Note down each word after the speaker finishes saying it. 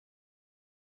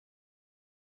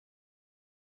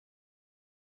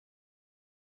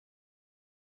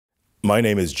My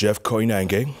name is Jeff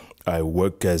Koinange. I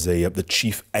work as the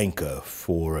chief anchor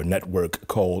for a network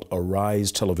called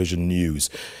Arise Television News.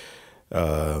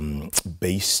 I'm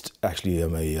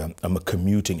a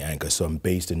commuting anchor, so I'm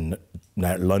based in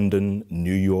London,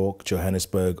 New York,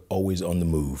 Johannesburg, always on the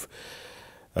move.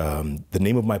 The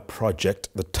name of my project,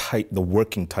 the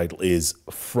working title is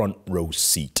Front Row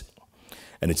Seat,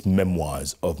 and it's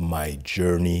memoirs of my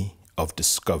journey of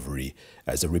discovery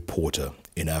as a reporter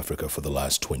in Africa for the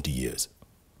last 20 years.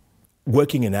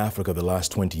 Working in Africa the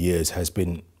last 20 years has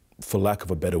been, for lack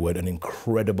of a better word, an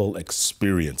incredible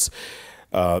experience.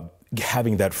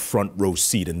 Having that front row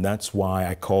seat, and that's why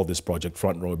I call this project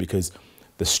Front Row, because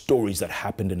the stories that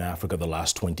happened in Africa the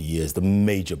last 20 years, the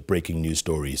major breaking news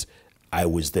stories, I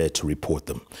was there to report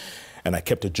them. And I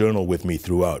kept a journal with me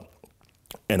throughout.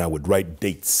 And I would write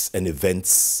dates and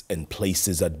events and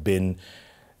places I'd been.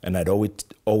 And I'd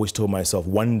always told myself,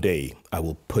 one day I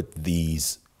will put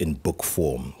these in book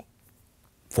form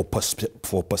for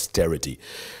posterity.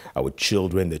 Our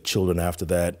children, the children after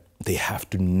that, they have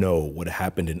to know what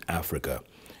happened in Africa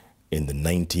in the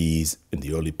 90s, in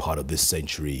the early part of this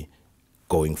century,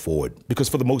 going forward. Because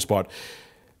for the most part,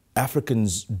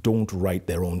 Africans don't write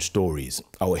their own stories.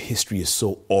 Our history is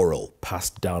so oral,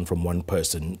 passed down from one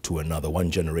person to another, one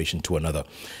generation to another.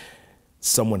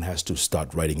 Someone has to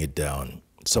start writing it down.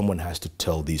 Someone has to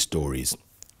tell these stories.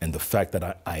 And the fact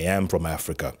that I am from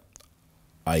Africa,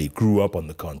 I grew up on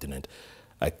the continent,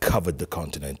 I covered the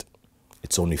continent,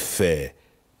 it's only fair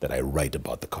that I write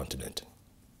about the continent.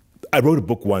 I wrote a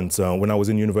book once when I was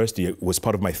in university. It was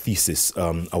part of my thesis.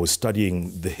 I was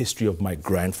studying the history of my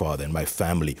grandfather and my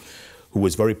family, who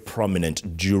was very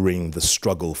prominent during the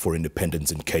struggle for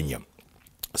independence in Kenya.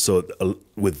 So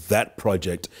with that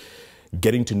project,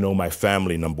 getting to know my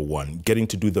family, number one, getting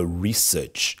to do the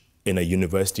research in a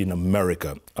university in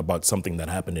America about something that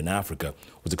happened in Africa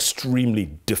was extremely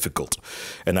difficult.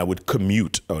 And I would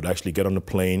commute. I would actually get on a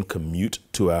plane, commute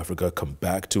to Africa, come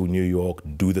back to New York,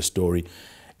 do the story.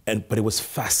 But it was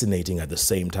fascinating at the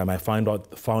same time. I found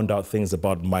out things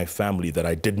about my family that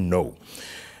I didn't know.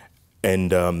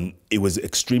 And it was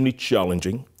extremely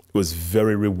challenging. It was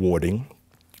very rewarding.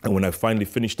 And when I finally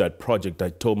finished that project, I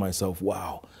told myself,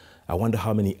 wow, I wonder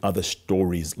how many other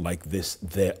stories like this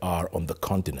there are on the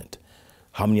continent.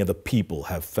 How many other people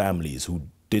have families who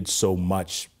did so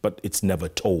much, but it's never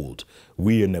told.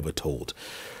 We are never told.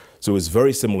 So it's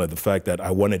very similar, the fact that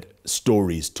I wanted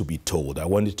stories to be told. I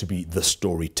wanted to be the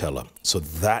storyteller. So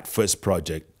that first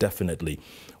project definitely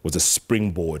was a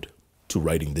springboard to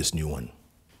writing this new one.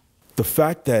 The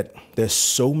fact that there's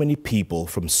so many people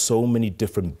from so many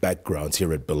different backgrounds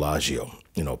here at Bellagio,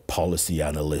 you know, policy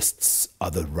analysts,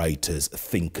 other writers,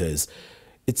 thinkers,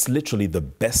 it's literally the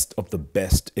best of the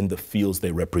best in the fields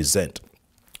they represent.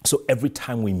 So every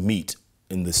time we meet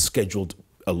in the scheduled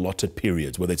allotted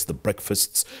periods, whether it's the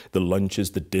breakfasts, the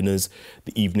lunches, the dinners,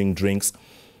 the evening drinks,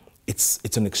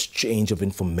 it's an exchange of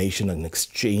information, an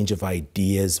exchange of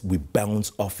ideas. We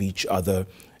bounce off each other.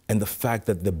 And the fact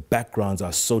that the backgrounds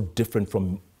are so different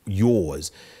from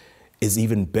yours is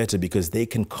even better, because they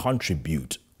can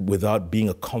contribute without being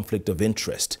a conflict of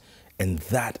interest. And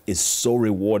that is so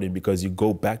rewarding, because you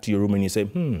go back to your room and you say,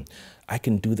 I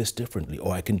can do this differently,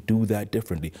 or I can do that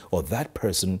differently, or that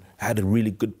person had a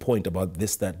really good point about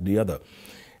this, that, the other.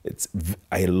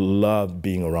 I love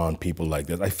being around people like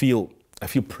that. I feel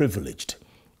privileged,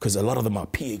 because a lot of them are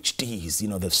PhDs, you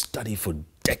know, they've studied for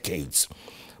decades.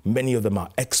 Many of them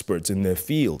are experts in their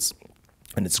fields.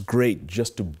 And it's great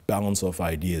just to bounce off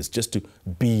ideas, just to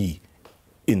be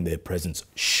in their presence,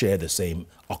 share the same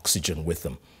oxygen with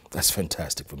them. That's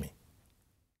fantastic for me.